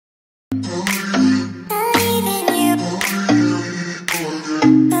What's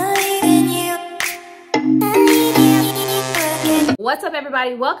up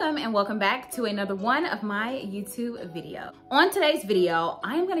everybody, welcome back to another one of my YouTube video. On today's video,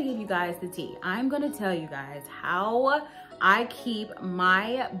 I'm gonna give you guys the tea. I'm gonna tell you guys how I keep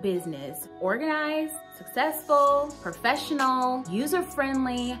my business organized, successful, professional,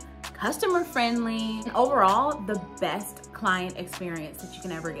 user-friendly, customer-friendly, and overall, the best client experience that you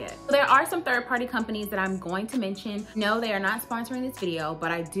can ever get. There are some third-party companies that I'm going to mention. No, they are not sponsoring this video,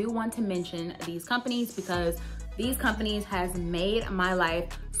 but I do want to mention these companies because these companies has made my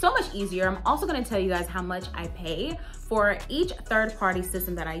life so much easier. I'm also gonna tell you guys how much I pay for each third-party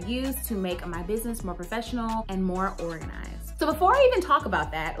system that I use to make my business more professional and more organized. So before I even talk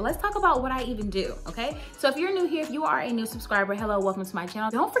about that, let's talk about what I even do, okay? So if you're new here, if you are a new subscriber, hello, welcome to my channel.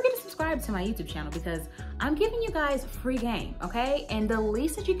 Don't forget to subscribe to my YouTube channel because I'm giving you guys free game, okay? And the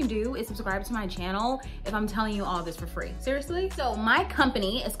least that you can do is subscribe to my channel if I'm telling you all this for free. Seriously? So my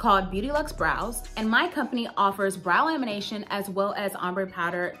company is called Beauty Luxe Brows, and my company offers brow lamination as well as ombre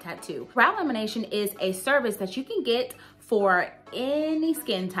powder tattoo. Brow lamination is a service that you can get for any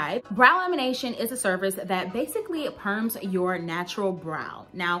skin type. Brow lamination is a service that basically perms your natural brow.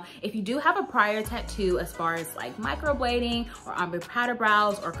 Now, if you do have a prior tattoo as far as like microblading or ombre powder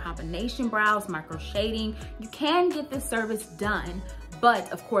brows or combination brows, micro shading, you can get this service done.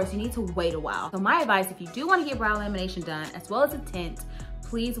 But of course, you need to wait a while. So my advice, if you do want to get brow lamination done as well as a tint,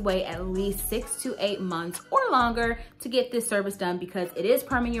 please wait at least 6 to 8 months or longer to get this service done because it is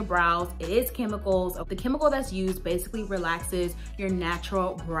perming your brows, it is chemicals. The chemical that's used basically relaxes your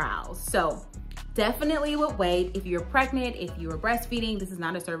natural brows. So definitely would wait. If you're pregnant, if you are breastfeeding, this is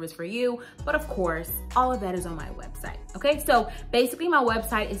not a service for you. But of course, all of that is on my website. Okay, so basically my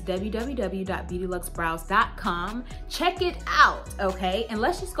website is www.beautyluxebrows.com. Check it out, okay? And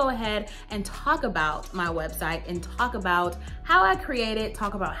let's just go ahead and talk about my website and talk about how I create it,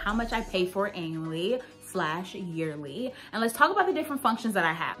 talk about how much I pay for it annually / yearly. And let's talk about the different functions that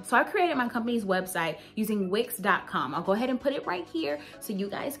I have. So I created my company's website using Wix.com. I'll go ahead and put it right here so you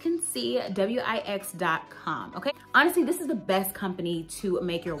guys can see Wix.com, okay? Honestly, this is the best company to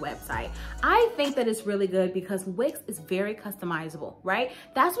make your website. I think that it's really good because Wix is very customizable, right?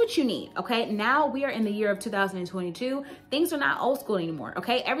 That's what you need, okay? Now we are in the year of 2022. Things are not old school anymore,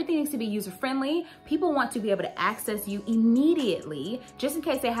 okay? Everything needs to be user-friendly. People want to be able to access you immediately just in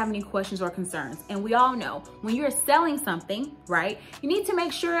case they have any questions or concerns. And we all know when you're selling something, right, you need to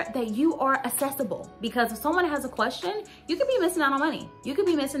make sure that you are accessible because if someone has a question, you could be missing out on money. You could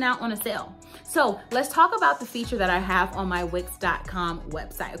be missing out on a sale. So let's talk about the feature that I have on my Wix.com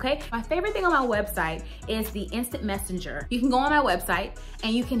website, okay? My favorite thing on my website is the instant messenger. You can go on my website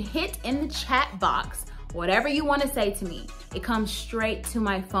and you can hit in the chat box whatever you want to say to me. It comes straight to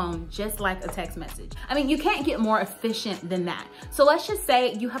my phone, just like a text message. I mean, you can't get more efficient than that. So let's just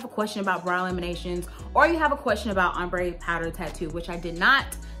say you have a question about brow laminations or you have a question about ombre powder tattoo, which I did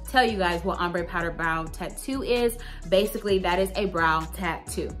not tell you guys what ombre powder brow tattoo is. Basically, that is a brow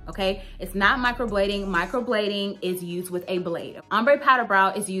tattoo, okay? It's not microblading. Microblading is used with a blade. Ombre powder brow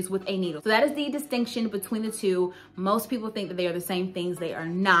is used with a needle. So that is the distinction between the two. Most people think that they are the same things. They are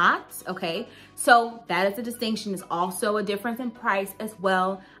not, okay? So that is the distinction. There's also a difference in price as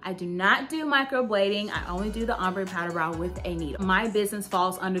well. I do not do microblading. I only do the ombre powder brow with a needle. My business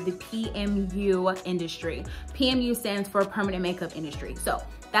falls under the PMU industry. PMU stands for permanent makeup industry. So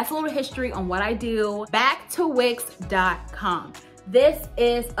that's a little history on what I do. Back to Wix.com. This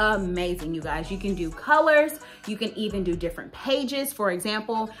is amazing, you guys. You can do colors. You can even do different pages. For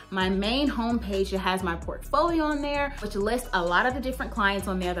example, my main home page has my portfolio on there, which lists a lot of the different clients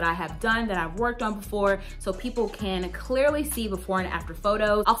on there that I have done, that I've worked on before, so people can clearly see before and after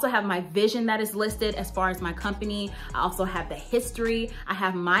photos. I also have my vision that is listed as far as my company. I also have the history. I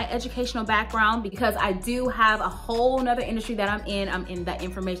have my educational background because I do have a whole nother industry that I'm in. I'm in the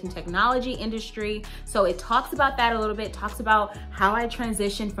information technology industry. So it talks about that a little bit, talks about how I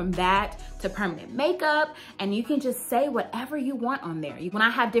transitioned from that to permanent makeup, and you can just say whatever you want on there. When I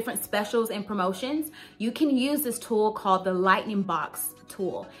have different specials and promotions, you can use this tool called the Lightning Box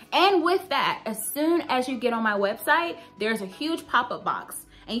tool. And with that, as soon as you get on my website, there's a huge pop-up box.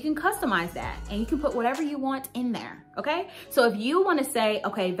 And you can customize that and you can put whatever you want in there, okay? So if you wanna say,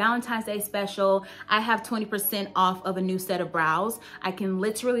 okay, Valentine's Day special, I have 20% off of a new set of brows, I can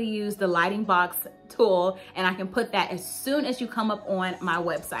literally use the Lightning Box tool, and I can put that as soon as you come up on my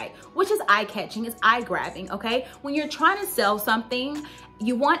website, which is eye-catching, it's eye-grabbing, okay? When you're trying to sell something,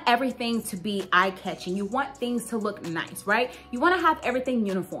 you want everything to be eye-catching. You want things to look nice, right? You wanna have everything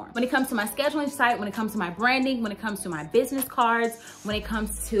uniform. When it comes to my scheduling site, when it comes to my branding, when it comes to my business cards, when it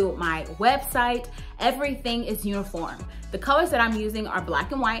comes to my website, everything is uniform. The colors that I'm using are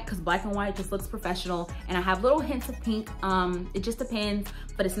black and white, because black and white just looks professional, and I have little hints of pink. It just depends,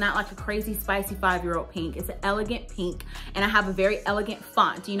 but it's not like a crazy spicy 5-year-old pink. It's an elegant pink, and I have a very elegant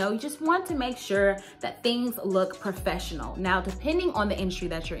font. You know, you just want to make sure that things look professional. Now, depending on the industry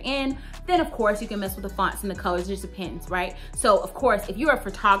that you're in, then of course you can mess with the fonts and the colors, it just depends, right? So of course, if you're a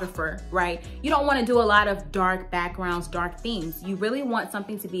photographer, right, you don't want to do a lot of dark backgrounds, dark themes. You really want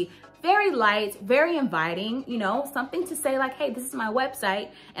something to be very light, very inviting, you know, something to say like, hey, this is my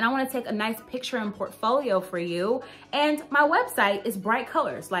website and I want to take a nice picture and portfolio for you. And my website is bright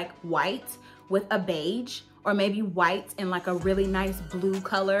colors like white with a beige, or maybe white and like a really nice blue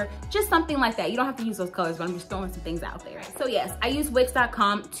color, just something like that. You don't have to use those colors, but I'm just throwing some things out there. So yes, I use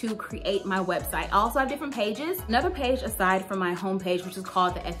Wix.com to create my website. I also have different pages. Another page aside from my homepage, which is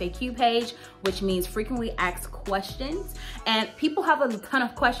called the FAQ page, which means frequently asked questions. And people have a ton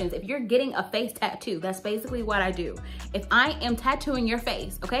of questions. If you're getting a face tattoo, that's basically what I do. If I am tattooing your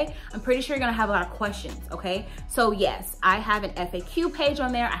face, okay, I'm pretty sure you're gonna have a lot of questions, okay? So yes, I have an FAQ page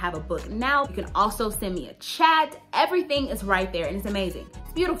on there. I have a book now. You can also send me a chat. Everything is right there and it's amazing.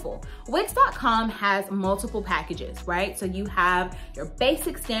 It's beautiful. Wix.com has multiple packages, right? So you have your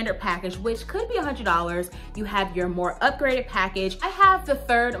basic standard package, which could be $100. You have your more upgraded package. I have the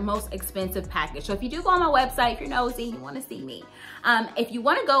third most expensive package. So if you do go on my website, if you're nosy, you wanna see me. If you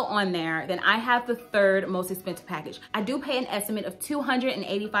wanna go on there, then I have the third most expensive package. I do pay an estimate of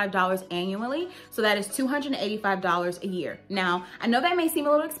 $285 annually. So that is $285 a year. Now, I know that may seem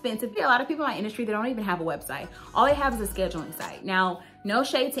a little expensive. A lot of people in my industry, they don't even have a website. All they have is a scheduling site. Now, no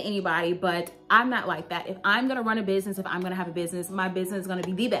shade to anybody, but I'm not like that. If I'm gonna run a business, if I'm gonna have a business, my business is gonna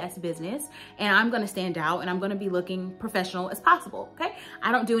be the best business, and I'm gonna stand out, and I'm gonna be looking professional as possible, okay?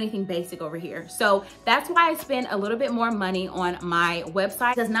 I don't do anything basic over here. So that's why I spend a little bit more money on my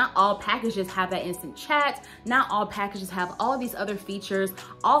website, because not all packages have that instant chat. Not all packages have all of these other features.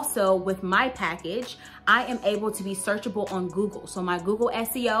 Also, with my package, I am able to be searchable on Google. So my Google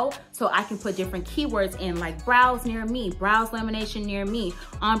SEO, so I can put different keywords in like brows near me, brows lamination near me,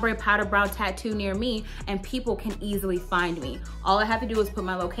 ombre powder brow tattoo near me, and people can easily find me. All I have to do is put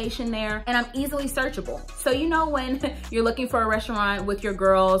my location there and I'm easily searchable. So you know when you're looking for a restaurant with your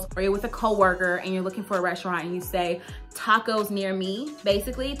girls or you're with a coworker and you're looking for a restaurant and you say, tacos near me.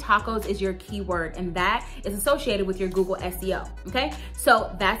 Basically, tacos is your keyword and that is associated with your Google SEO, okay?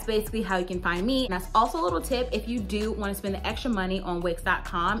 So that's basically how you can find me. And that's also a little tip if you do want to spend the extra money on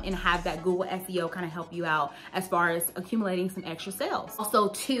Wix.com and have that Google SEO kind of help you out as far as accumulating some extra sales. Also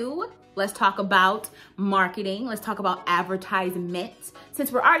too, let's talk about marketing. Let's talk about advertisement.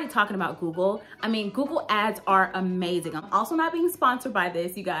 Since we're already talking about Google, I mean, Google ads are amazing. I'm also not being sponsored by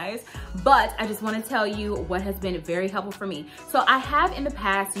this, you guys, but I just want to tell you what has been very helpful for me. So I have in the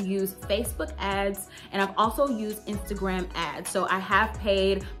past used Facebook ads and I've also used Instagram ads. So I have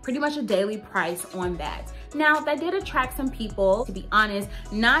paid pretty much a daily price on that. Now, that did attract some people. To be honest,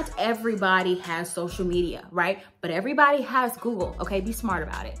 not everybody has social media, right? But everybody has Google, okay? Be smart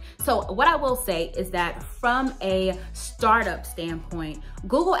about it. So what I will say is that from a startup standpoint,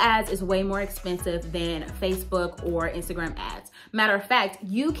 Google ads is way more expensive than Facebook or Instagram ads. Matter of fact,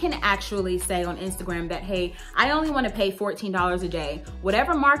 you can actually say on Instagram that, hey, I only want to pay $14 a day.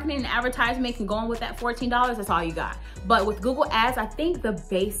 Whatever marketing and advertisement can go on with that $14, that's all you got. But with Google ads, I think the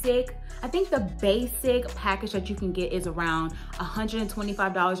basic package that you can get is around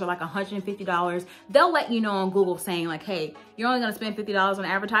 $125 or like $150. They'll let you know on Google saying like, hey, you're only gonna spend $50 on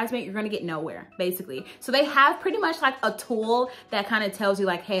advertisement, you're gonna get nowhere, basically. So they have pretty much like a tool that kind of tells you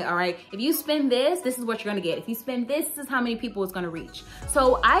like, hey, all right, if you spend this is what you're gonna get. If you spend this is how many people it's gonna reach.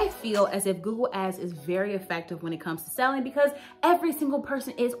 So I feel as if Google ads is very effective when it comes to selling because every single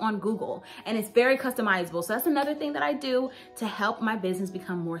person is on Google and it's very customizable. So that's another thing that I do to help my business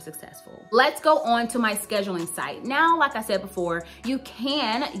become more successful. Let's go on to my scheduling site. Now, like I said before, you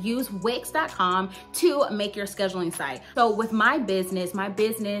can use Wix.com to make your scheduling site. So with my business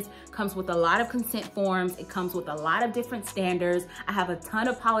comes with a lot of consent forms. It comes with a lot of different standards. I have a ton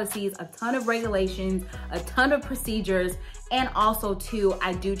of policies, a ton of regulations, a ton of procedures. And also too,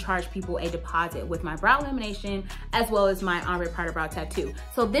 I do charge people a deposit with my brow lamination as well as my ombre powder brow tattoo.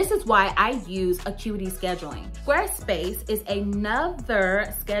 So this is why I use Acuity Scheduling. Squarespace is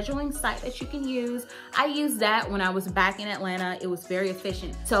another scheduling site that you can use. I used that when I was back in Atlanta. It was very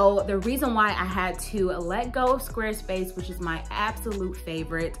efficient. So the reason why I had to let go of Squarespace, which is my absolute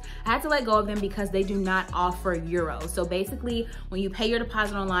favorite, I had to let go of them because they do not offer euros. So basically, when you pay your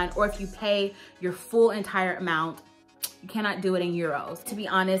deposit online, or if you pay your full entire amount, you cannot do it in euros. To be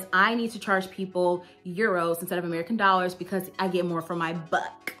honest, I need to charge people euros instead of American dollars because I get more for my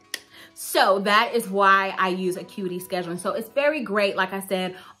buck. So that is why I use Acuity Scheduling. So it's very great. Like I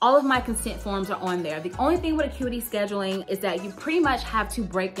said, all of my consent forms are on there. The only thing with Acuity Scheduling is that you pretty much have to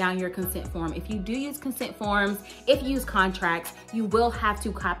break down your consent form. If you do use consent forms, if you use contracts, you will have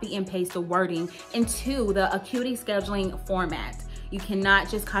to copy and paste the wording into the Acuity Scheduling format. You cannot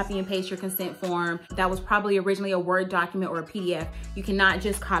just copy and paste your consent form. That was probably originally a Word document or a PDF. You cannot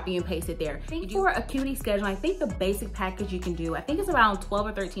just copy and paste it there. For Acuity Scheduling, I think the basic package you can do, I think it's around $12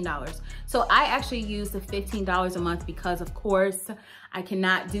 or $13. So I actually use the $15 a month because, of course, I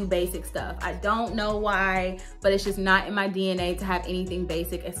cannot do basic stuff. I don't know why, but it's just not in my DNA to have anything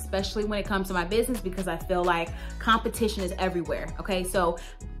basic, especially when it comes to my business, because I feel like competition is everywhere, okay? So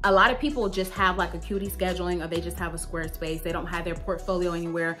a lot of people just have like Acuity Scheduling, or they just have a Squarespace. They don't have their portfolio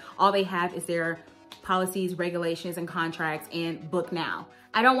anywhere. All they have is their policies, regulations, and contracts, and book now.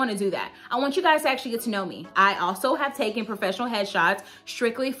 I don't want to do that. I want you guys to actually get to know me. I also have taken professional headshots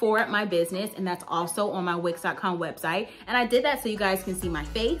strictly for my business, and that's also on my Wix.com website. And I did that so you guys can see my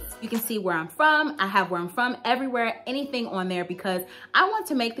face. You can see where I'm from. I have where I'm from everywhere, anything on there, because I want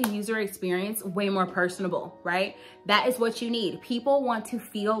to make the user experience way more personable, right? That is what you need. People want to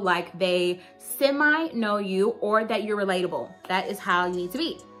feel like they semi-know you or that you're relatable. That is how you need to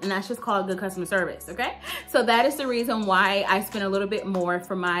be. And that's just called good customer service, okay? So that is the reason why I spend a little bit more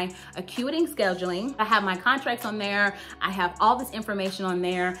for my Acuity Scheduling. I have my contracts on there. I have all this information on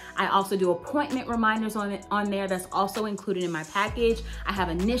there. I also do appointment reminders on there. That's also included in my package. I have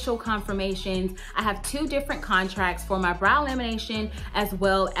initial confirmations. I have 2 different contracts for my brow lamination as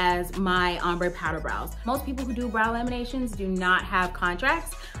well as my ombre powder brows. Most people who do brow laminations do not have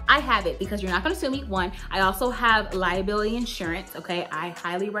contracts. I have it because you're not gonna sue me, 1. I also have liability insurance, okay? I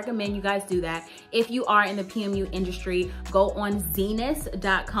highly recommend you guys do that. If you are in the PMU industry, go on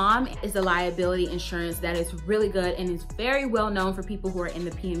Zenus.com. It's a liability insurance that is really good and is very well known for people who are in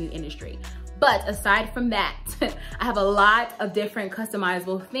the PMU industry. But aside from that, I have a lot of different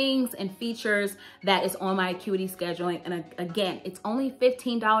customizable things and features that is on my Acuity Scheduling. And again, it's only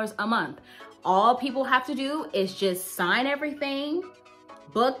 $15 a month. All people have to do is just sign everything,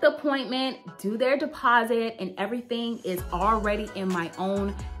 book the appointment, do their deposit, and everything is already in my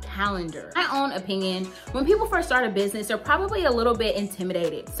own calendar. My own opinion, when people first start a business, they're probably a little bit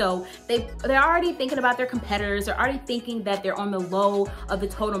intimidated. So they're already thinking about their competitors. They're already thinking that they're on the low of the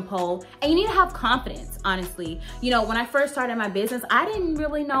totem pole. And you need to have confidence, honestly. You know, when I first started my business, I didn't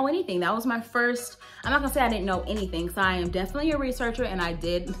really know anything. That was my first, I'm not gonna say I didn't know anything. So I am definitely a researcher, and I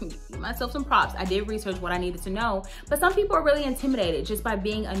did give myself some props. I did research what I needed to know. But some people are really intimidated just by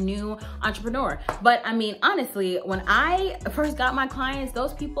being a new entrepreneur. But I mean, honestly, when I first got my clients,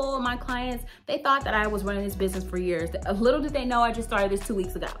 those people, my clients, they thought that I was running this business for years. Little did they know I just started this 2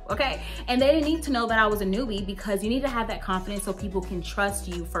 weeks ago, okay? And they didn't need to know that I was a newbie, because you need to have that confidence so people can trust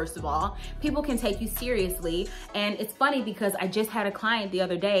you, first of all. People can take you seriously. And it's funny because I just had a client the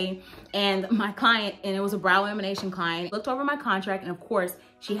other day, and my client, and it was a brow lamination client, looked over my contract, and of course,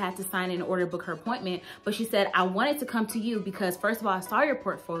 she had to sign in order to book her appointment. But she said, I wanted to come to you because, first of all, I saw your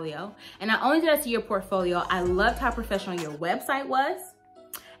portfolio. And not only did I see your portfolio, I loved how professional your website was.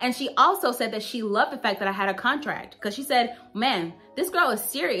 And she also said that she loved the fact that I had a contract, because she said, man, this girl is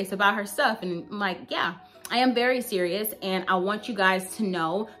serious about her stuff. And I'm like, yeah, I am very serious, and I want you guys to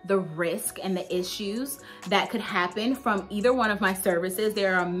know the risk and the issues that could happen from either one of my services.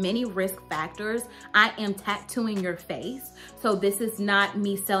 There are many risk factors. I am tattooing your face. So this is not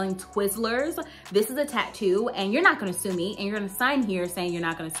me selling Twizzlers. This is a tattoo, and you're not gonna sue me, and you're gonna sign here saying you're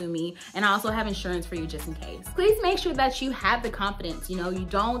not gonna sue me. And I also have insurance for you just in case. Please make sure that you have the confidence. You know, you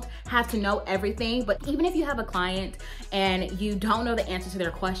don't have to know everything, but even if you have a client and you don't know the answer to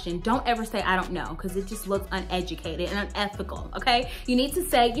their question, don't ever say, I don't know, because it just looks looks uneducated and unethical, okay? You need to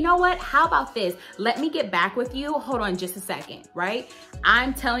say, you know what, how about this? Let me get back with you. Hold on just a second, right?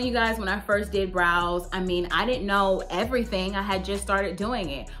 I'm telling you guys, when I first did brows, I mean, I didn't know everything. I had just started doing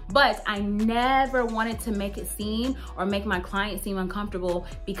it, but I never wanted to make it seem or make my client seem uncomfortable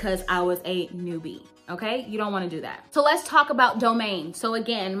because I was a newbie. Okay, you don't want to do that. So let's talk about domain. So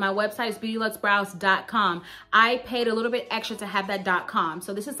again, my website is beautyluxebrows.com. I paid a little bit extra to have that .com.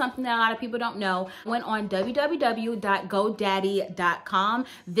 So this is something that a lot of people don't know. I went on www.godaddy.com.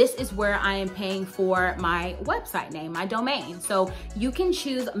 This is where I am paying for my website name, my domain. So you can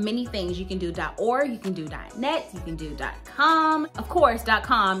choose many things. You can do .org, you can do .net, you can do .com. Of course,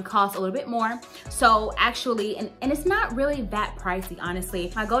 .com costs a little bit more. So actually, and it's not really that pricey,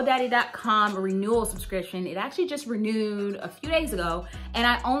 honestly. My GoDaddy.com renewal subscription, it actually just renewed a few days ago, and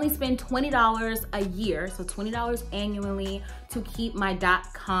I only spend $20 a year, so $20 annually to keep my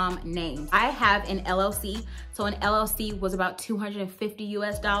 .com name. I have an LLC, so an LLC was about $250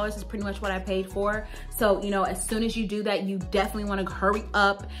 US. Is pretty much what I paid for. So, you know, as soon as you do that, you definitely want to hurry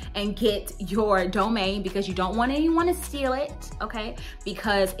up and get your domain because you don't want anyone to steal it, okay?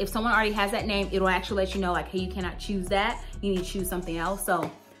 Because if someone already has that name, it'll actually let you know like, hey, you cannot choose that. You need to choose something else. So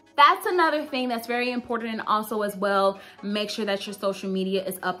that's another thing that's very important. And also as well, make sure that your social media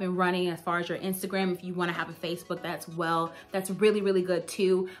is up and running as far as your Instagram. If you want to have a Facebook, that's really, really good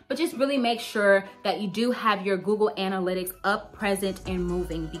too. But just really make sure that you do have your Google Analytics up, present, and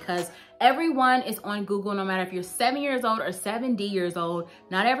moving, because everyone is on Google, no matter if you're 7 years old or 70 years old.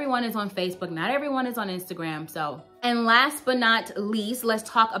 Not everyone is on Facebook. Not everyone is on Instagram. So, and last but not least, let's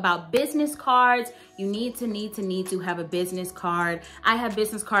talk about business cards. You need to have a business card. I have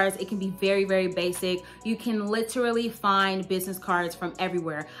business cards. It can be very, very basic. You can literally find business cards from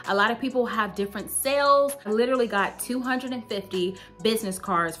everywhere. A lot of people have different sales. I literally got 250 business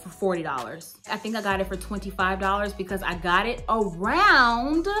cards for $40. I think I got it for $25 because I got it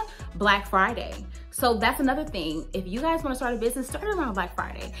around Black Friday. So that's another thing. If you guys want to start a business, start it around Black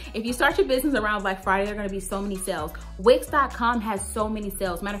Friday. If you start your business around Black Friday, there are going to be so many sales. Wix.com has so many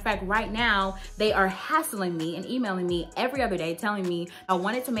sales. Matter of fact, right now, they are hassling me and emailing me every other day telling me I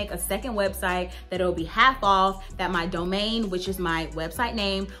wanted to make a second website, that it'll be half off, that my domain, which is my website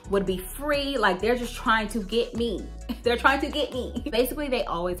name, would be free. Like, they're just trying to get me. They're trying to get me. Basically, they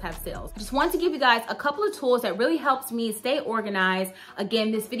always have sales. I just want to give you guys a couple of tools that really helps me stay organized.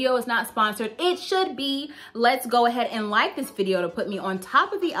 Again, this video is not sponsored. It should be. Let's go ahead and like this video to put me on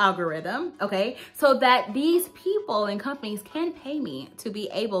top of the algorithm, okay? So that these people and companies can pay me to be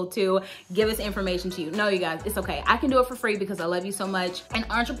able to give this information to you. No, you guys, it's okay. I can do it for free because I love you so much. And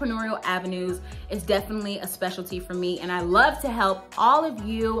entrepreneurial avenues is definitely a specialty for me. And I love to help all of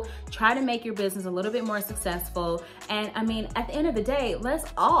you try to make your business a little bit more successful. And I mean, at the end of the day, let's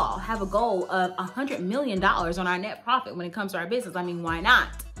all have a goal of $100 million on our net profit when it comes to our business. I mean, why not?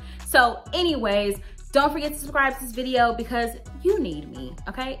 So anyways, don't forget to subscribe to this video because you need me,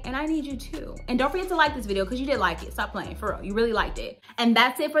 okay? And I need you too. And don't forget to like this video because you did like it. Stop playing, for real. You really liked it. And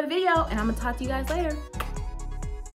that's it for the video, and I'm gonna talk to you guys later.